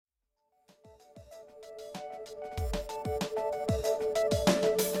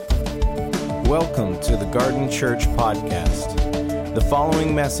Welcome to the Garden.church podcast. The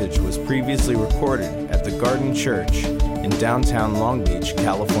following message was previously recorded at the Garden.church in downtown Long Beach,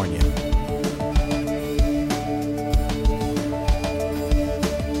 California.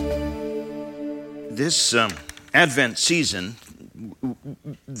 This Advent season,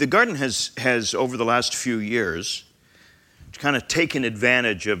 the Garden has over the last few years kind of taken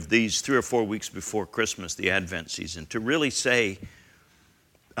advantage of these 3 or 4 weeks before Christmas, the Advent season, to really say,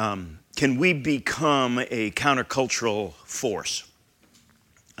 can we become a countercultural force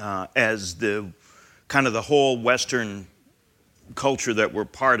as the kind of the whole Western culture that we're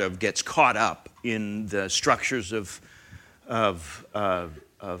part of gets caught up in the structures of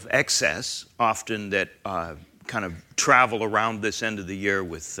excess, often that kind of travel around this end of the year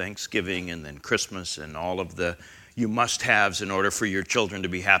with Thanksgiving and then Christmas and all of the you must-haves in order for your children to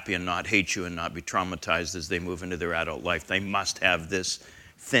be happy and not hate you and not be traumatized as they move into their adult life. They must have this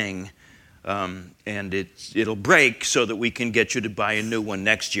thing, and it'll break so that we can get you to buy a new one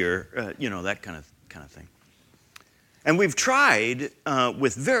next year, that kind of thing. And we've tried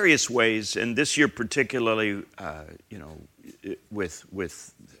with various ways, and this year particularly,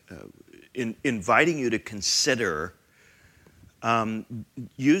 with inviting you to consider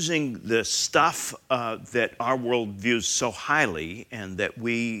using the stuff that our world views so highly and that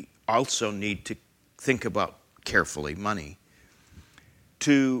we also need to think about carefully, money,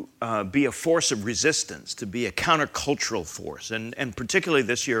 to be a force of resistance, to be a countercultural force. And particularly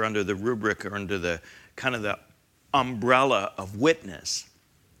this year under the rubric or under the kind of the umbrella of witness,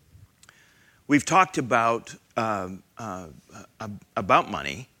 we've talked about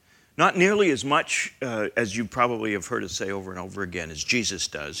money. Not nearly as much as you probably have heard us say over and over again as Jesus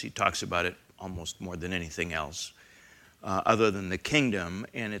does. He talks about it almost more than anything else other than the kingdom.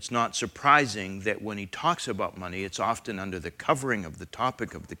 And it's not surprising that when he talks about money, it's often under the covering of the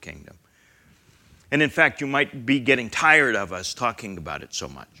topic of the kingdom. And in fact, you might be getting tired of us talking about it so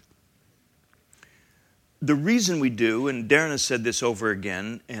much. The reason we do, and Darren has said this over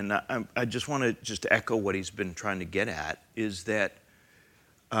again, and I just want to just echo what he's been trying to get at, is that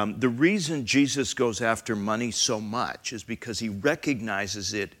the reason Jesus goes after money so much is because he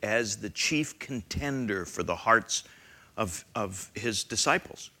recognizes it as the chief contender for the hearts of his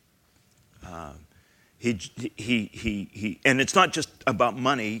disciples. And it's not just about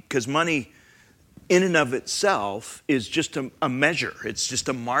money, because money in and of itself is just a measure. It's just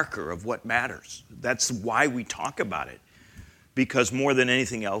a marker of what matters. That's why we talk about it, because more than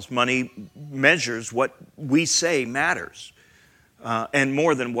anything else, money measures what we say matters. And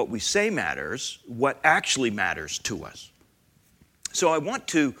more than what we say matters, what actually matters to us. So I want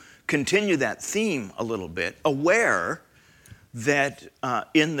to continue that theme a little bit, aware that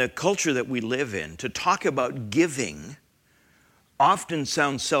in the culture that we live in, to talk about giving often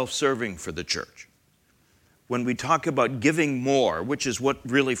sounds self-serving for the church. When we talk about giving more, which is what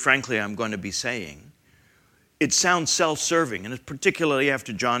really, frankly, I'm going to be saying, it sounds self-serving, and particularly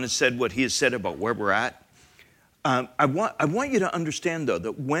after John has said what he has said about where we're at. I want you to understand, though,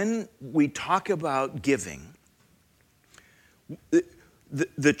 that when we talk about giving,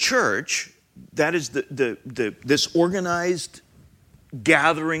 the church, that is this organized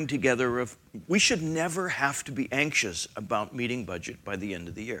gathering together of, we should never have to be anxious about meeting budget by the end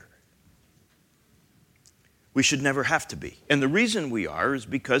of the year. We should never have to be. And the reason we are is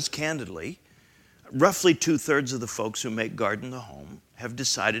because, candidly, roughly 2/3 of the folks who make Garden the home have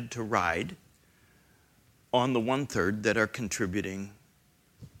decided to ride on the 1/3 that are contributing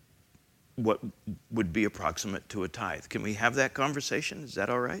what would be approximate to a tithe. Can we have that conversation? Is that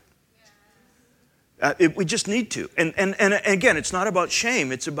all right? We just need to. And again, it's not about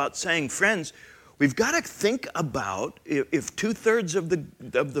shame. It's about saying, friends, we've got to think about if 2/3 of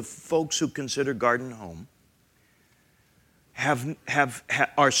the folks who consider Garden home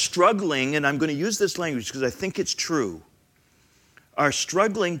are struggling, and I'm going to use this language because I think it's true, are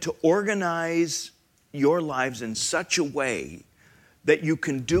struggling to organize your lives in such a way that you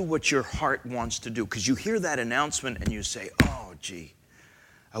can do what your heart wants to do. Because you hear that announcement and you say, oh, gee,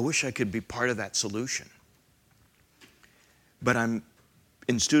 I wish I could be part of that solution. But I'm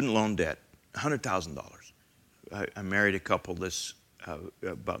in student loan debt, $100,000. I married a couple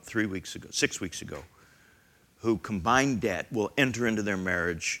about 6 weeks ago, who combined debt will enter into their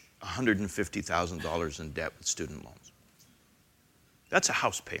marriage $150,000 in debt with student loans. That's a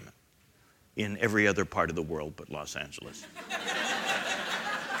house payment in every other part of the world but Los Angeles.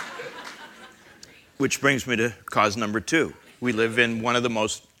 Which brings me to cause number 2. We live in one of the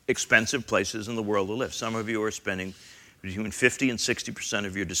most expensive places in the world to live. Some of you are spending between 50 and 60%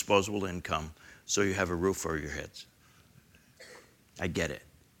 of your disposable income so you have a roof over your heads. I get it.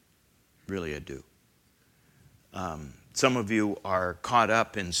 Really, I do. Some of you are caught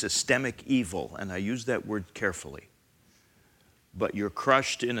up in systemic evil, and I use that word carefully. But you're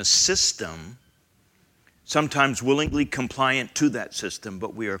crushed in a system, sometimes willingly compliant to that system,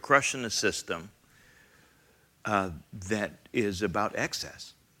 but we are crushed in a system that is about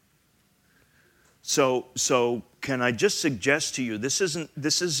excess. So can I just suggest to you, this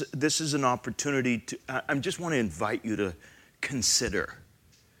is an opportunity to, I just want to invite you to consider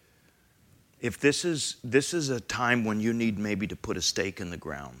if this is a time when you need maybe to put a stake in the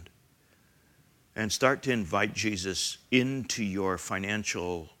ground and start to invite Jesus into your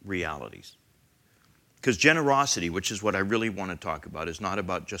financial realities. Because generosity, which is what I really want to talk about, is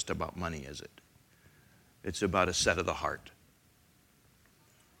not just about money, is it? It's about a set of the heart.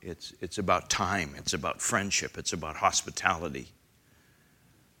 It's about time. It's about friendship. It's about hospitality.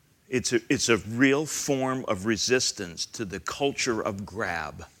 It's a real form of resistance to the culture of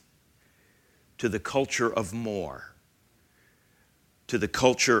grab, to the culture of more, to the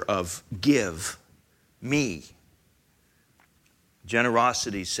culture of give, me.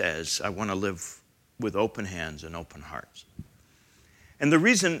 Generosity says, I want to live with open hands and open hearts. And the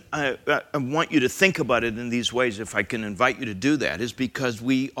reason I want you to think about it in these ways, if I can invite you to do that, is because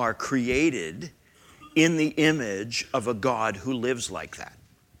we are created in the image of a God who lives like that.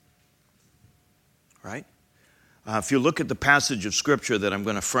 Right? If you look at the passage of Scripture that I'm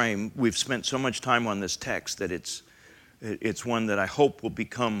going to frame, we've spent so much time on this text that it's one that I hope will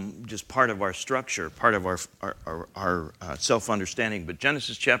become just part of our structure, part of our self-understanding. But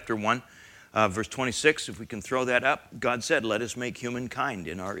Genesis chapter 1, verse 26, if we can throw that up, God said, let us make humankind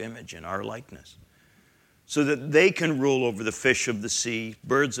in our image, in our likeness, so that they can rule over the fish of the sea,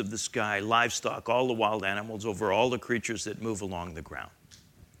 birds of the sky, livestock, all the wild animals, over all the creatures that move along the ground.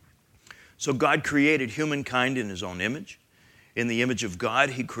 So God created humankind in his own image. In the image of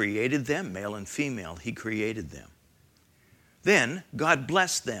God, he created them, male and female, he created them. Then God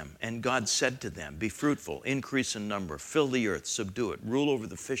blessed them, and God said to them, be fruitful, increase in number, fill the earth, subdue it, rule over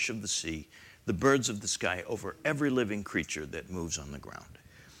the fish of the sea, the birds of the sky, over every living creature that moves on the ground.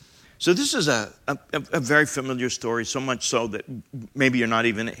 So this is a very familiar story, so much so that maybe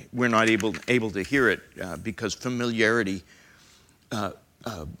we're not able to hear it because familiarity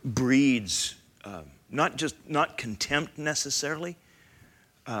breeds not contempt necessarily,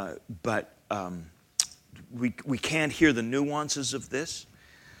 but we can't hear the nuances of this.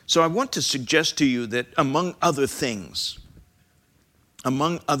 So I want to suggest to you that among other things,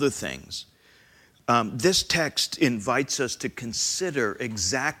 this text invites us to consider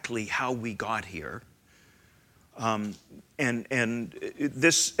exactly how we got here. And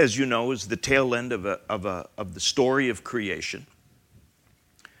this, as you know, is the tail end of the story of creation.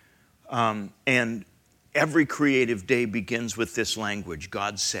 And every creative day begins with this language,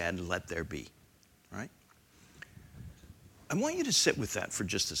 God said, let there be, right? I want you to sit with that for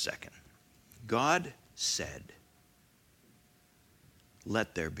just a second. God said,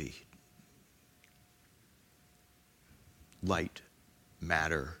 let there be. Light,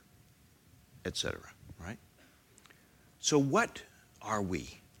 matter, etc., right? So what are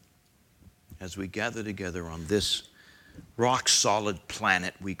we as we gather together on this rock-solid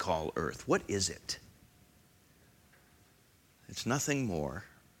planet we call Earth? What is it? It's nothing more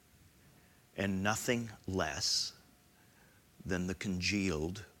and nothing less than the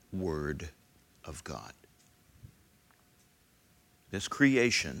congealed Word of God. This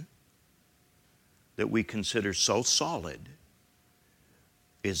creation that we consider so solid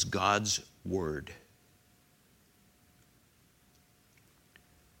is God's Word.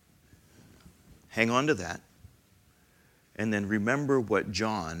 Hang on to that. And then remember what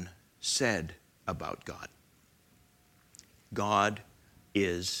John said about God. God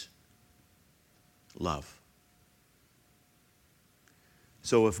is love.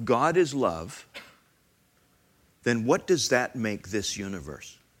 So if God is love, then what does that make this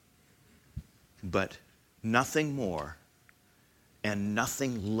universe? But nothing more and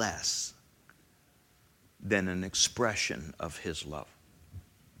nothing less than an expression of his love.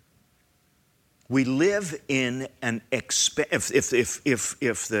 We live in an if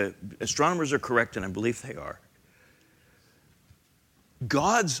the astronomers are correct, and I believe they are,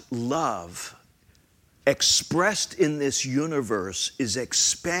 God's love expressed in this universe is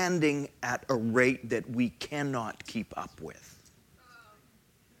expanding at a rate that we cannot keep up with.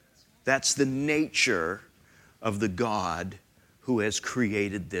 That's the nature of the God who has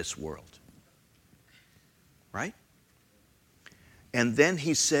created this world. Right? And then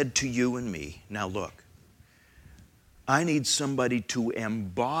he said to you and me, now look, I need somebody to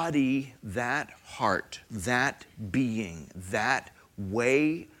embody that heart, that being, that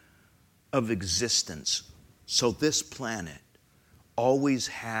way of existence. So this planet always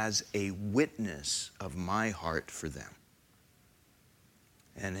has a witness of my heart for them.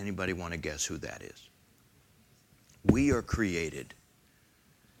 And anybody want to guess who that is? We are created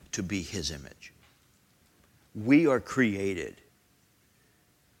to be His image. We are created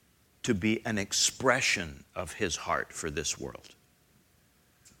to be an expression of His heart for this world.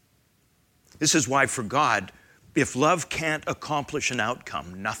 This is why for God, if love can't accomplish an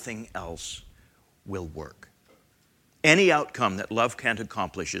outcome, nothing else will work. Any outcome that love can't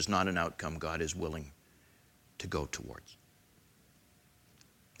accomplish is not an outcome God is willing to go towards.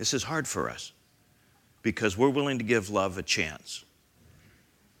 This is hard for us because we're willing to give love a chance.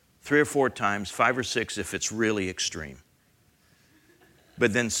 3 or 4 times, 5 or 6 if it's really extreme.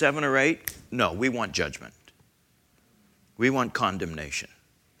 But then 7 or 8, no, we want judgment. We want condemnation.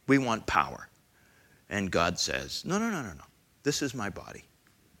 We want power. And God says, no. This is my body.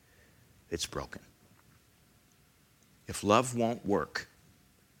 It's broken. If love won't work,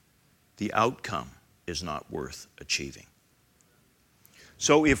 the outcome is not worth achieving.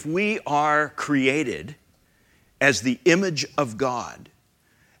 So if we are created as the image of God,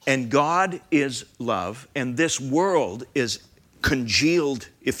 and God is love, and this world is congealed,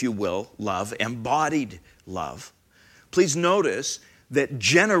 if you will, love, embodied love, please notice that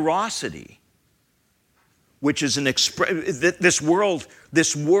generosity, which is this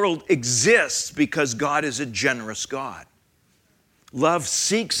world exists because God is a generous God. Love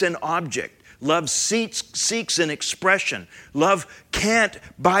seeks an object. Love seeks an expression. Love can't,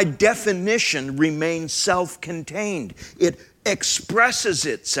 by definition, remain self-contained. It expresses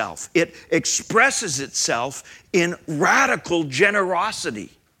itself. It expresses itself in radical generosity.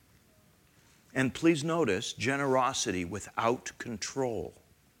 And please notice, generosity without control.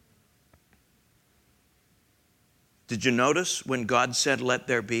 Did you notice when God said, "Let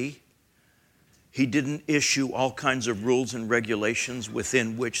there be"? He didn't issue all kinds of rules and regulations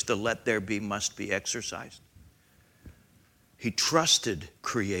within which the "let there be" must be exercised. He trusted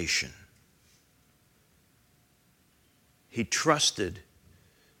creation. He trusted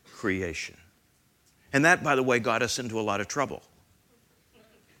creation. And that, by the way, got us into a lot of trouble.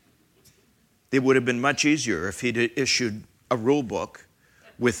 It would have been much easier if he'd issued a rule book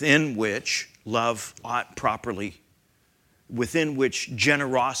within which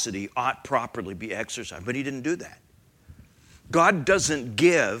generosity ought properly be exercised. But he didn't do that. God doesn't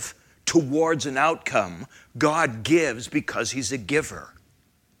give towards an outcome. God gives because He's a giver.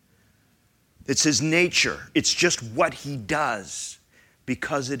 It's His nature. It's just what He does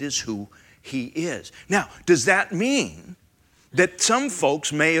because it is who He is. Now, does that mean that some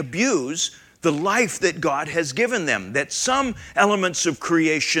folks may abuse the life that God has given them? That some elements of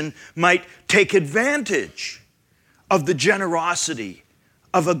creation might take advantage of the generosity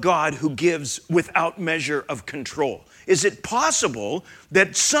of a God who gives without measure of control? Is it possible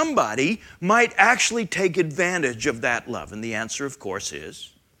that somebody might actually take advantage of that love? And the answer, of course,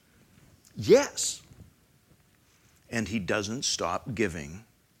 is yes. And He doesn't stop giving,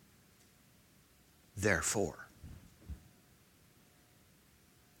 therefore.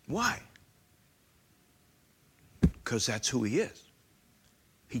 Why? Because that's who He is.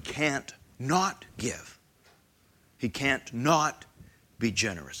 He can't not give. He can't not be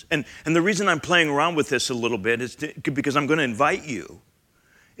generous. And the reason I'm playing around with this a little bit is because I'm going to invite you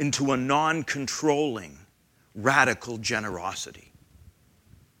into a non-controlling, radical generosity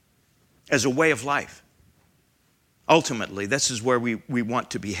as a way of life. Ultimately, this is where we want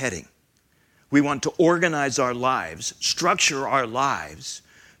to be heading. We want to organize our lives, structure our lives,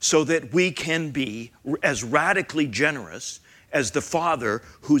 so that we can be as radically generous as the Father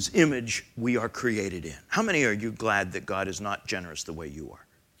whose image we are created in. How many are you glad that God is not generous the way you are?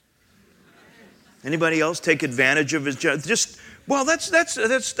 Anybody else take advantage of His generosity?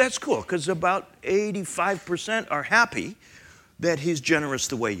 That's cool, because about 85% are happy that He's generous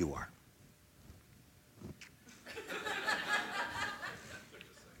the way you are.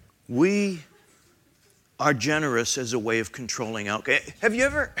 We are generous as a way of controlling outcome. Have you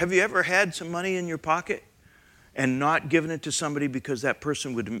ever had some money in your pocket and not given it to somebody because that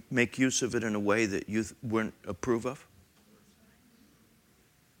person would make use of it in a way that you wouldn't approve of?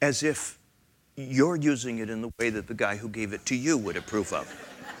 As if you're using it in the way that the guy who gave it to you would approve of.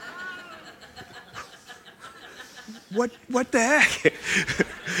 What the heck?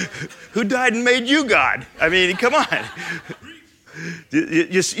 Who died and made you God? I mean, come on.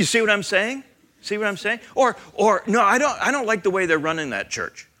 You see what I'm saying? See what I'm saying? Or no, I don't like the way they're running that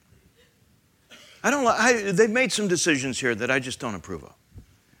church. They've made some decisions here that I just don't approve of.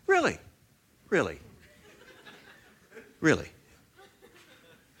 Really?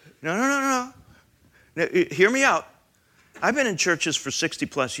 No. Now, hear me out. I've been in churches for 60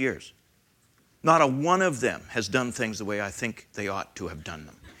 plus years. Not a one of them has done things the way I think they ought to have done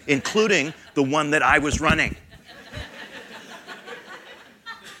them, including the one that I was running.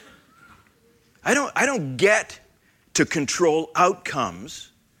 I don't get to control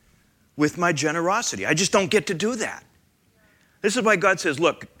outcomes with my generosity. I just don't get to do that. This is why God says,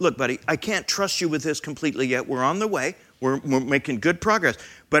 look, buddy, I can't trust you with this completely yet. We're on the way. We're making good progress.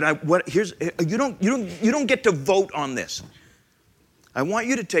 But you don't get to vote on this. I want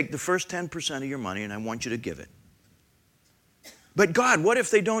you to take the first 10% of your money and I want you to give it. But God, what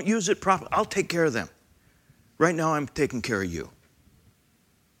if they don't use it properly? I'll take care of them. Right now I'm taking care of you.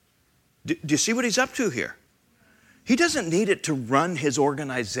 Do you see what he's up to here? He doesn't need it to run his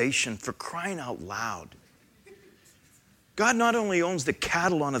organization, for crying out loud. God not only owns the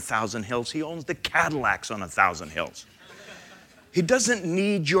cattle on 1,000 hills, he owns the Cadillacs on 1,000 hills. He doesn't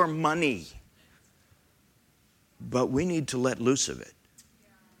need your money. But we need to let loose of it.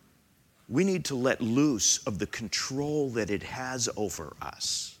 We need to let loose of the control that it has over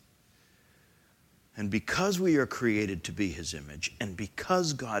us. And because we are created to be his image, and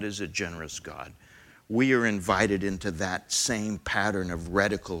because God is a generous God, we are invited into that same pattern of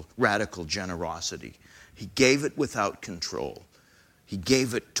radical generosity. He gave it without control. He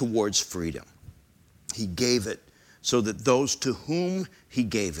gave it towards freedom. He gave it so that those to whom he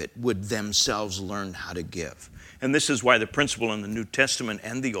gave it would themselves learn how to give. And this is why the principle in the New Testament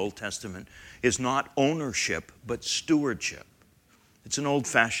and the Old Testament is not ownership, but stewardship. It's an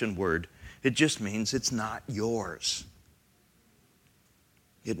old-fashioned word. It just means it's not yours.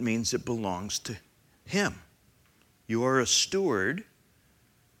 It means it belongs to him. You are a steward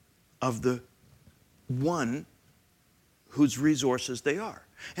of the one whose resources they are.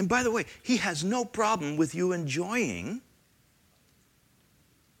 And by the way, he has no problem with you enjoying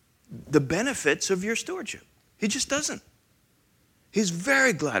the benefits of your stewardship. He just doesn't. He's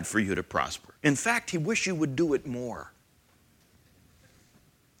very glad for you to prosper. In fact, he wishes you would do it more.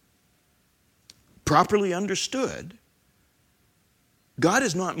 Properly understood, God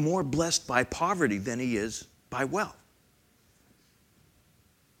is not more blessed by poverty than he is by wealth.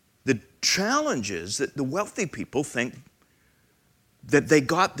 The challenge is that the wealthy people think that they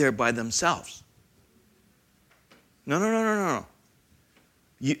got there by themselves. No.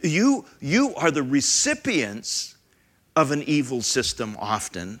 You are the recipients of an evil system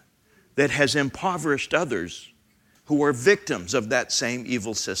often that has impoverished others who are victims of that same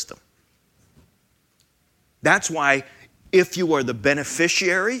evil system. That's why if you are the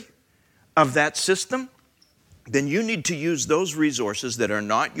beneficiary of that system, then you need to use those resources that are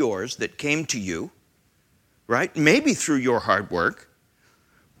not yours, that came to you, right? Maybe through your hard work,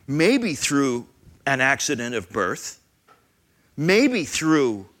 maybe through an accident of birth, maybe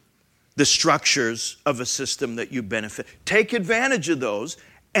through the structures of a system that you benefit. Take advantage of those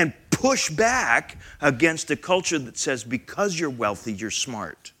and push back against a culture that says because you're wealthy, you're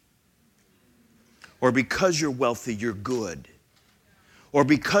smart. Or because you're wealthy, you're good. Or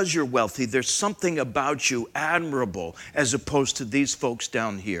because you're wealthy, there's something about you admirable as opposed to these folks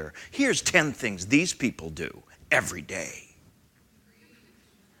down here. Here's 10 things these people do every day.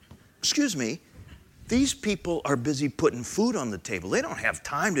 Excuse me, these people are busy putting food on the table. They don't have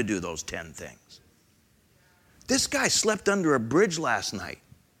time to do those 10 things. This guy slept under a bridge last night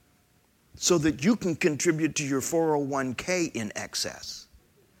so that you can contribute to your 401k in excess.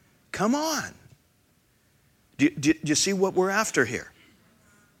 Come on. Do you see what we're after here?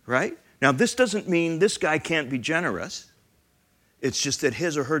 Right? Now, this doesn't mean this guy can't be generous. It's just that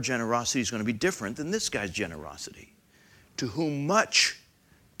his or her generosity is going to be different than this guy's generosity. To whom much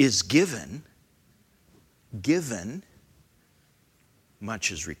is given,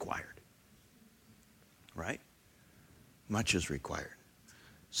 much is required. Right? Much is required.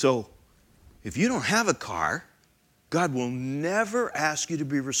 So, if you don't have a car, God will never ask you to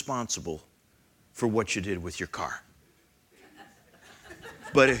be responsible for what you did with your car.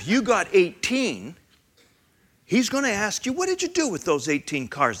 But if you got 18, he's going to ask you, what did you do with those 18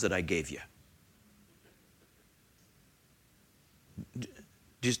 cars that I gave you?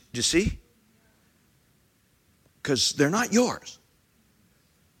 Do you see? Because they're not yours.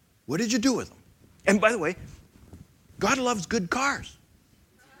 What did you do with them? And by the way, God loves good cars.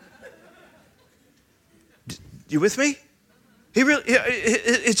 You with me? He really,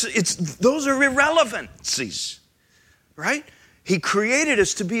 it's those are irrelevancies, right? He created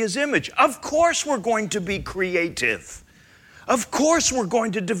us to be his image. Of course we're going to be creative. Of course we're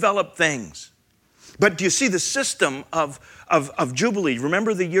going to develop things. But do you see the system of Jubilee?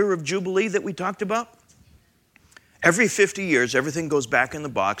 Remember the year of Jubilee that we talked about? Every 50 years, everything goes back in the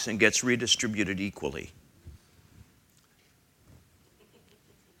box and gets redistributed equally.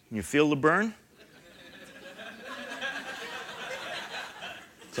 You feel the burn?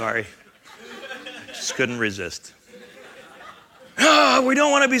 Sorry. Just couldn't resist. Oh, we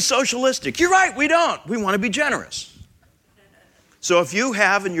don't want to be socialistic. You're right, we don't. We want to be generous. So if you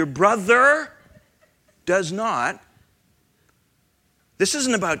have and your brother does not, this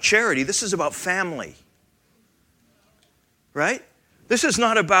isn't about charity, this is about family. Right? This is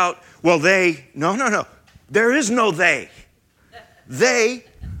not about, well, they, no. There is no they. They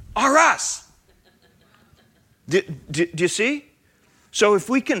are us. Do you see? So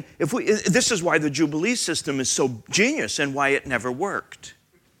this is why the Jubilee system is so genius and why it never worked.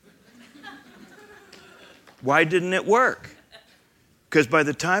 Why didn't it work? Because by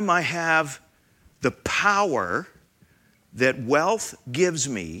the time I have the power that wealth gives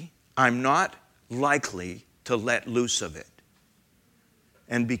me, I'm not likely to let loose of it.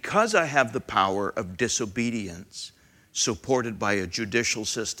 And because I have the power of disobedience, supported by a judicial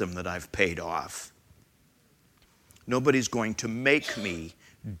system that I've paid off, nobody's going to make me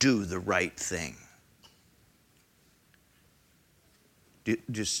do the right thing. Do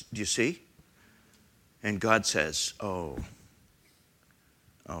you see? And God says, oh,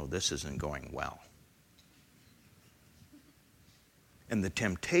 this isn't going well. And the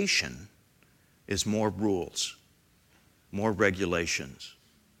temptation is more rules, more regulations,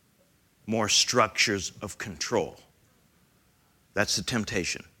 more structures of control. That's the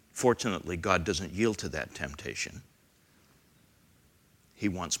temptation. Fortunately, God doesn't yield to that temptation. He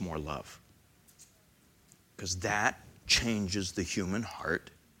wants more love. Because that changes the human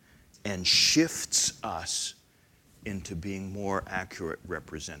heart and shifts us into being more accurate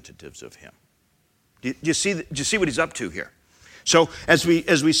representatives of Him. Do you see what He's up to here? So as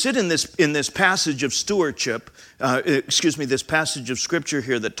we sit in this passage of stewardship, this passage of Scripture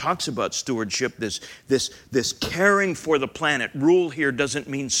here that talks about stewardship, this caring for the planet. Rule here doesn't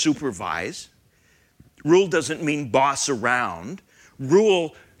mean supervise. Rule doesn't mean boss around.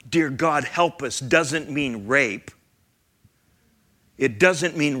 Rule, dear God, help us, doesn't mean rape. It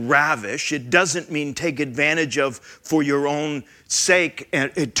doesn't mean ravish. It doesn't mean take advantage of for your own sake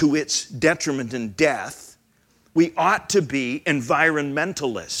and to its detriment and death. We ought to be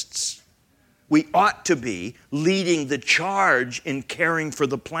environmentalists. We ought to be leading the charge in caring for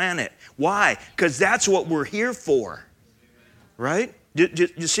the planet. Why? Because that's what we're here for. Right?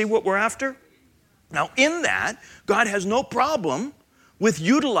 You see what we're after? Now, in that, God has no problem with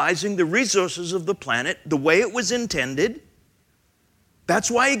utilizing the resources of the planet the way it was intended. That's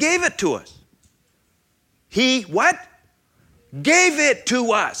why He gave it to us. He, what? Gave it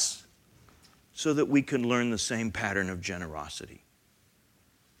to us. So that we can learn the same pattern of generosity.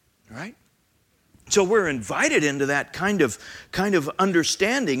 Right? So we're invited into that kind of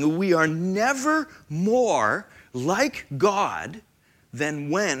understanding. We are never more like God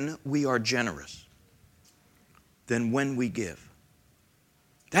than when we are generous, than when we give.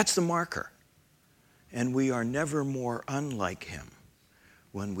 That's the marker. And we are never more unlike Him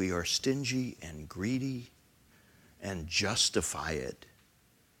when we are stingy and greedy and justify it.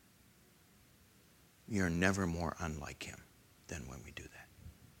 You're never more unlike Him than when we do that.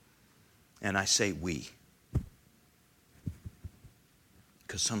 And I say we,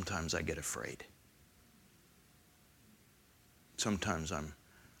 because sometimes I get afraid. Sometimes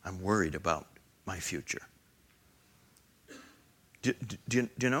I'm worried about my future. Do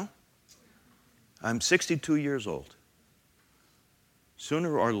you know? I'm 62 years old.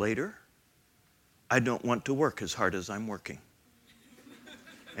 Sooner or later, I don't want to work as hard as I'm working.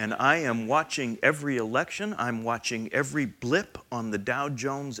 And I am watching every election. I'm watching every blip on the Dow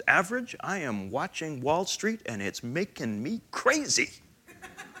Jones average. I am watching Wall Street, and it's making me crazy.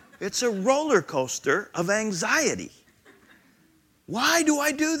 It's a roller coaster of anxiety. Why do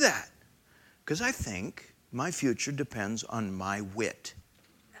I do that? Because I think my future depends on my wit,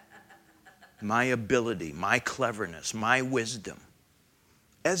 my ability, my cleverness, my wisdom.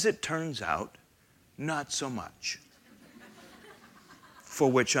 As it turns out, not so much. For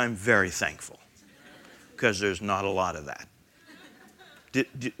which I'm very thankful, because there's not a lot of that. Do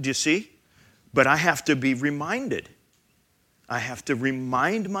you see? But I have to be reminded. I have to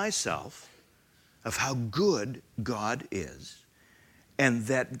remind myself of how good God is, and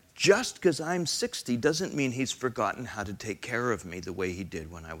that just because I'm 60 doesn't mean He's forgotten how to take care of me the way He did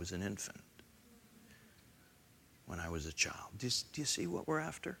when I was an infant, when I was a child. Do you see what we're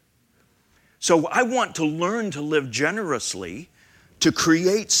after? So I want to learn to live generously, to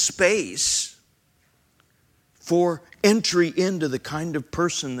create space for entry into the kind of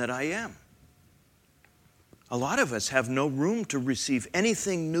person that I am. A lot of us have no room to receive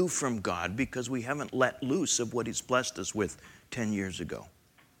anything new from God because we haven't let loose of what He's blessed us with 10 years ago.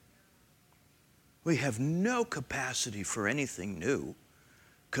 We have no capacity for anything new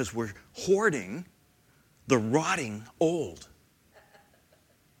because we're hoarding the rotting old.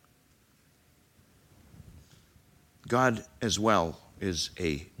 God as well is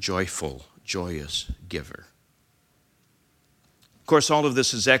a joyful, joyous giver. Of course, all of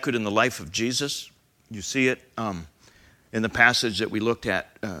this is echoed in the life of Jesus. You see it in the passage that we looked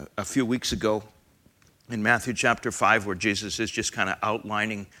at a few weeks ago in Matthew chapter 5, where Jesus is just kind of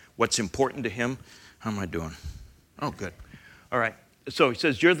outlining what's important to Him. How am I doing? Oh, good. All right. So He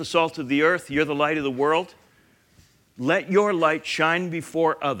says, you're the salt of the earth. You're the light of the world. Let your light shine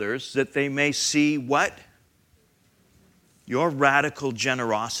before others that they may see what? Your radical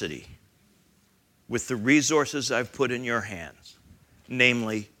generosity with the resources I've put in your hands,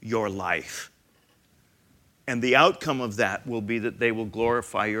 namely your life. And the outcome of that will be that they will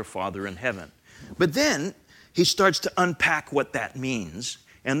glorify your Father in heaven. But then He starts to unpack what that means,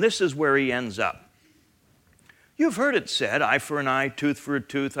 and this is where He ends up. You've heard it said, eye for an eye, tooth for a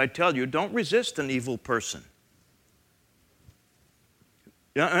tooth. I tell you, don't resist an evil person.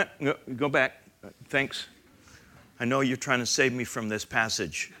 Go back. Thanks. I know you're trying to save me from this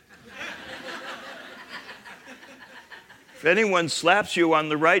passage. If anyone slaps you on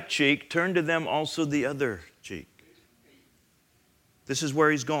the right cheek, turn to them also the other cheek. This is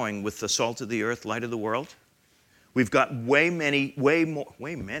where He's going with the salt of the earth, light of the world. We've got way many.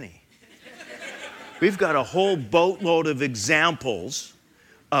 We've got a whole boatload of examples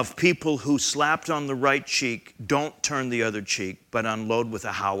of people who slapped on the right cheek, don't turn the other cheek, but unload with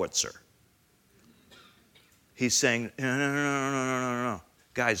a howitzer. He's saying, no.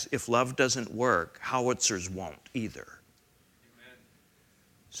 Guys, if love doesn't work, howitzers won't either. Amen.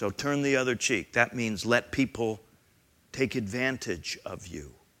 So turn the other cheek. That means let people take advantage of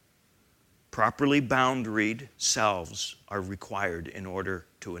you. Properly boundaried selves are required in order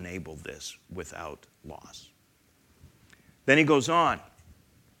to enable this without loss. Then he goes on.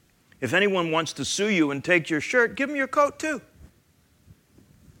 If anyone wants to sue you and take your shirt, give him your coat too.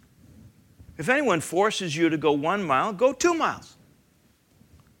 If anyone forces you to go 1 mile, go 2 miles.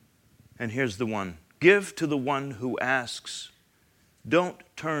 And here's the one. Give to the one who asks. Don't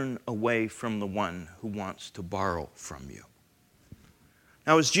turn away from the one who wants to borrow from you.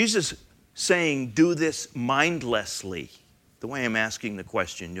 Now, is Jesus saying, do this mindlessly? The way I'm asking the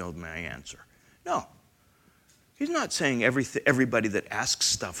question, you know my answer. No. He's not saying everybody that asks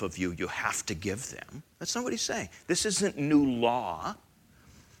stuff of you, you have to give them. That's not what He's saying. This isn't new law.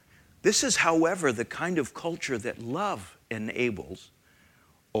 This is, however, the kind of culture that love enables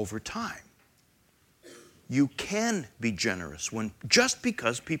over time. You can be generous just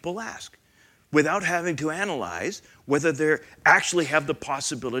because people ask, without having to analyze whether they actually have the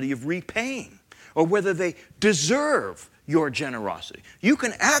possibility of repaying or whether they deserve your generosity. You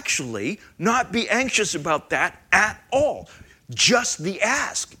can actually not be anxious about that at all. Just the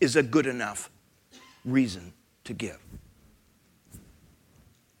ask is a good enough reason to give.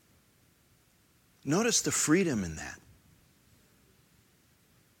 Notice the freedom in that.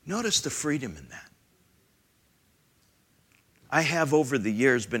 Notice the freedom in that. I have over the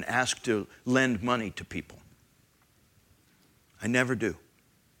years been asked to lend money to people. I never do.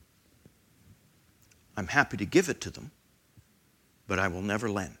 I'm happy to give it to them, but I will never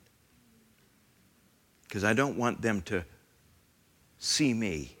lend. Because I don't want them to see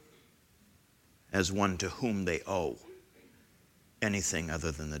me as one to whom they owe anything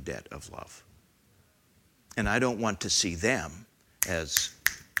other than the debt of love. And I don't want to see them as,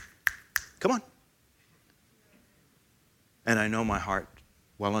 come on. And I know my heart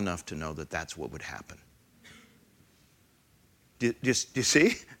well enough to know that that's what would happen. Do you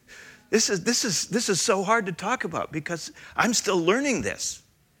see? This is so hard to talk about because I'm still learning this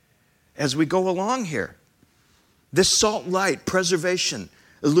as we go along here. This salt light, preservation,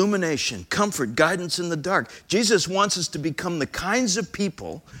 illumination, comfort, guidance in the dark. Jesus wants us to become the kinds of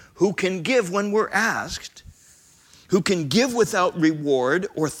people who can give when we're asked, who can give without reward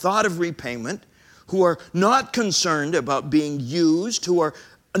or thought of repayment, who are not concerned about being used, who are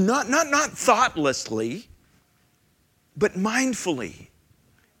not thoughtlessly, but mindfully.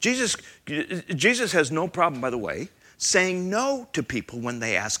 Jesus has no problem, by the way, saying no to people when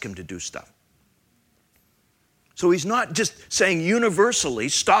they ask Him to do stuff. So He's not just saying universally,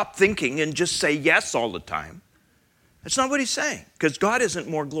 stop thinking and just say yes all the time. That's not what He's saying, because God isn't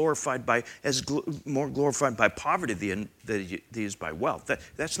more glorified by poverty than He is by wealth.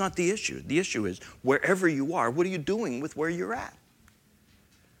 That's not the issue. The issue is wherever you are, what are you doing with where you're at?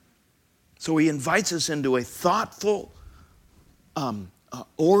 So he invites us into a thoughtful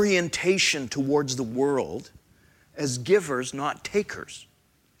orientation towards the world as givers, not takers.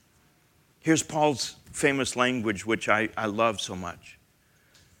 Here's Paul's famous language, which I love so much.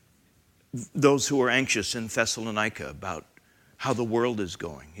 Those who are anxious in Thessalonica about how the world is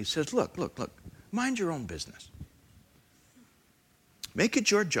going. He says, look, mind your own business. Make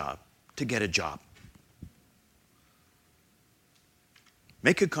it your job to get a job.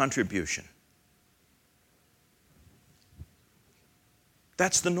 Make a contribution.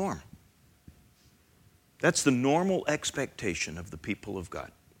 That's the norm. That's the normal expectation of the people of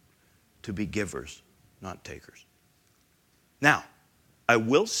God, to be givers, not takers. Now, I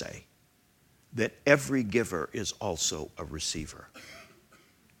will say that every giver is also a receiver,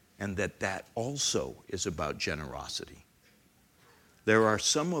 and that also is about generosity. There are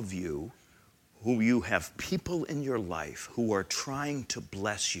some of you who you have people in your life who are trying to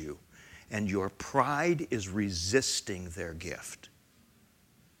bless you, and your pride is resisting their gift.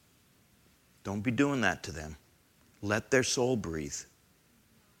 Don't be doing that to them. Let their soul breathe.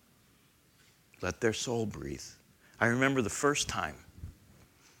 Let their soul breathe. I remember the first time.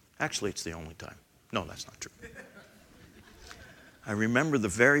 Actually, it's the only time. No, that's not true. I remember the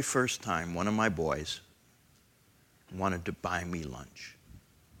very first time one of my boys wanted to buy me lunch.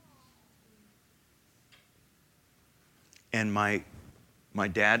 And my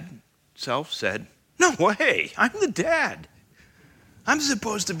dad self said, "No way, I'm the dad. I'm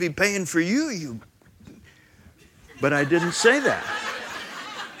supposed to be paying for you." But I didn't say that.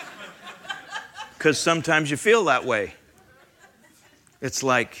 Because sometimes you feel that way. It's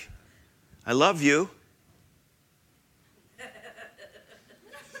like, I love you.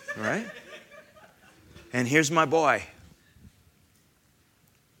 Right? And here's my boy.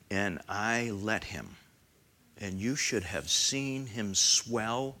 And I let him. And you should have seen him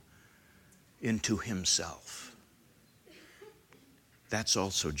swell into himself. That's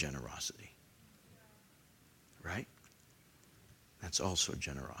also generosity. Right? That's also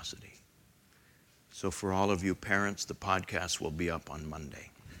generosity. So for all of you parents, the podcast will be up on Monday.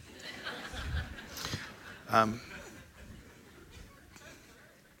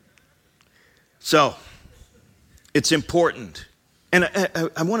 So it's important. And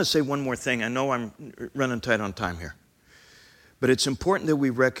I want to say one more thing. I know I'm running tight on time here. But it's important that we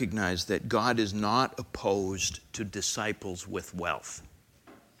recognize that God is not opposed to disciples with wealth.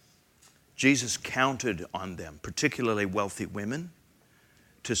 Jesus counted on them, particularly wealthy women,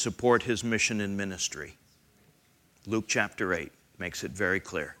 to support his mission and ministry. Luke chapter 8 makes it very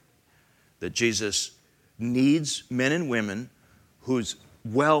clear that Jesus needs men and women whose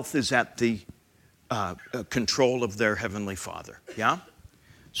wealth is at the control of their heavenly Father. Yeah?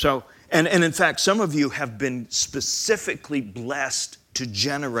 So, and in fact, some of you have been specifically blessed to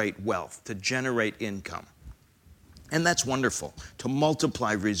generate wealth, to generate income. And that's wonderful, to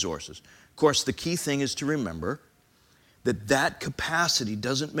multiply resources. Of course, the key thing is to remember that capacity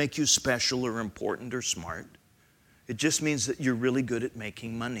doesn't make you special or important or smart. It just means that you're really good at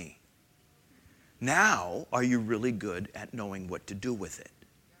making money. Now, are you really good at knowing what to do with it?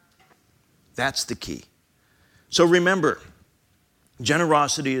 That's the key. So remember,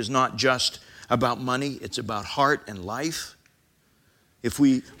 generosity is not just about money, it's about heart and life. If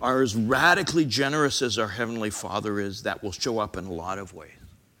we are as radically generous as our Heavenly Father is, that will show up in a lot of ways.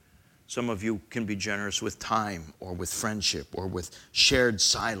 Some of you can be generous with time or with friendship or with shared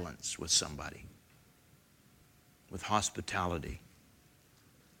silence with somebody, with hospitality.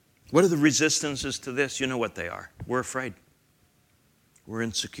 What are the resistances to this? You know what they are. We're afraid. We're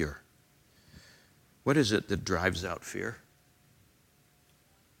insecure. What is it that drives out fear?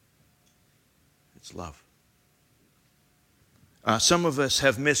 It's love. Some of us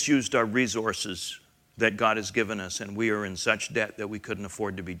have misused our resources that God has given us, and we are in such debt that we couldn't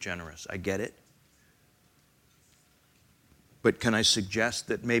afford to be generous. I get it. But can I suggest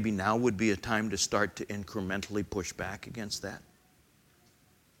that maybe now would be a time to start to incrementally push back against that?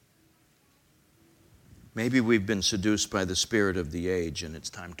 Maybe we've been seduced by the spirit of the age and it's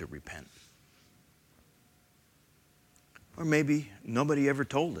time to repent. Or maybe nobody ever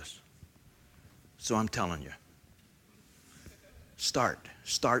told us. So I'm telling you, start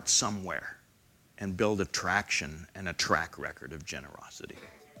somewhere and build a traction and a track record of generosity.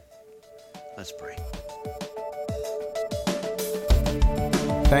 Let's pray.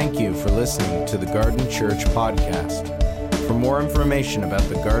 Thank you for listening to the Garden Church podcast. For more information about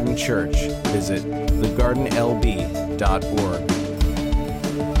the Garden Church, visit thegardenlb.org.